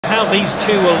how these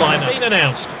two will line up. Been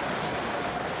announced.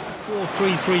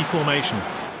 4-3-3 formation.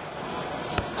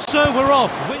 So we're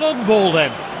off. Long ball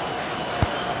then.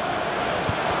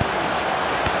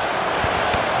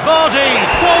 Vardy,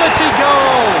 quality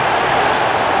goal.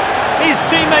 His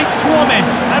teammates swarming,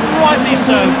 and rightly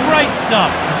so. Great stuff.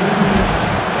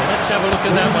 Well, let's have a look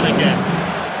at that one again.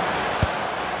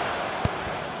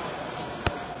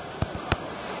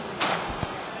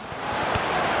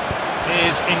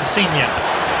 Here's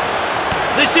Insigne.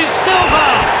 This is Silva.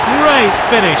 Great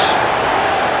finish.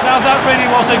 Now that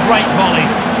really was a great volley.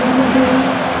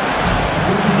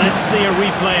 Let's see a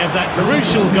replay of that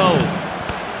crucial goal.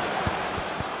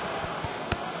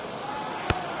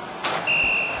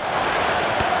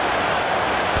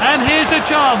 And here's a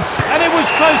chance, and it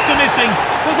was close to missing,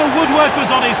 but the woodwork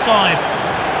was on his side.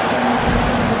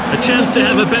 A chance to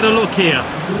have a better look here.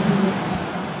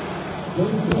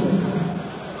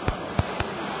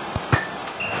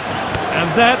 And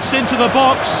that's into the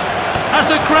box. Has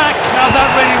a crack. Now that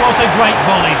really was a great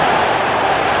volley.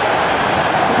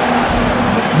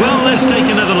 Well, let's take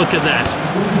another look at that.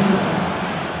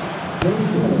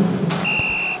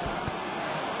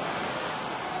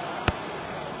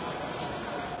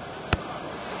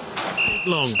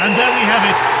 Long. And there we have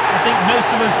it. I think most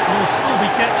of us will still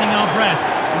be catching our breath.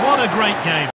 What a great game.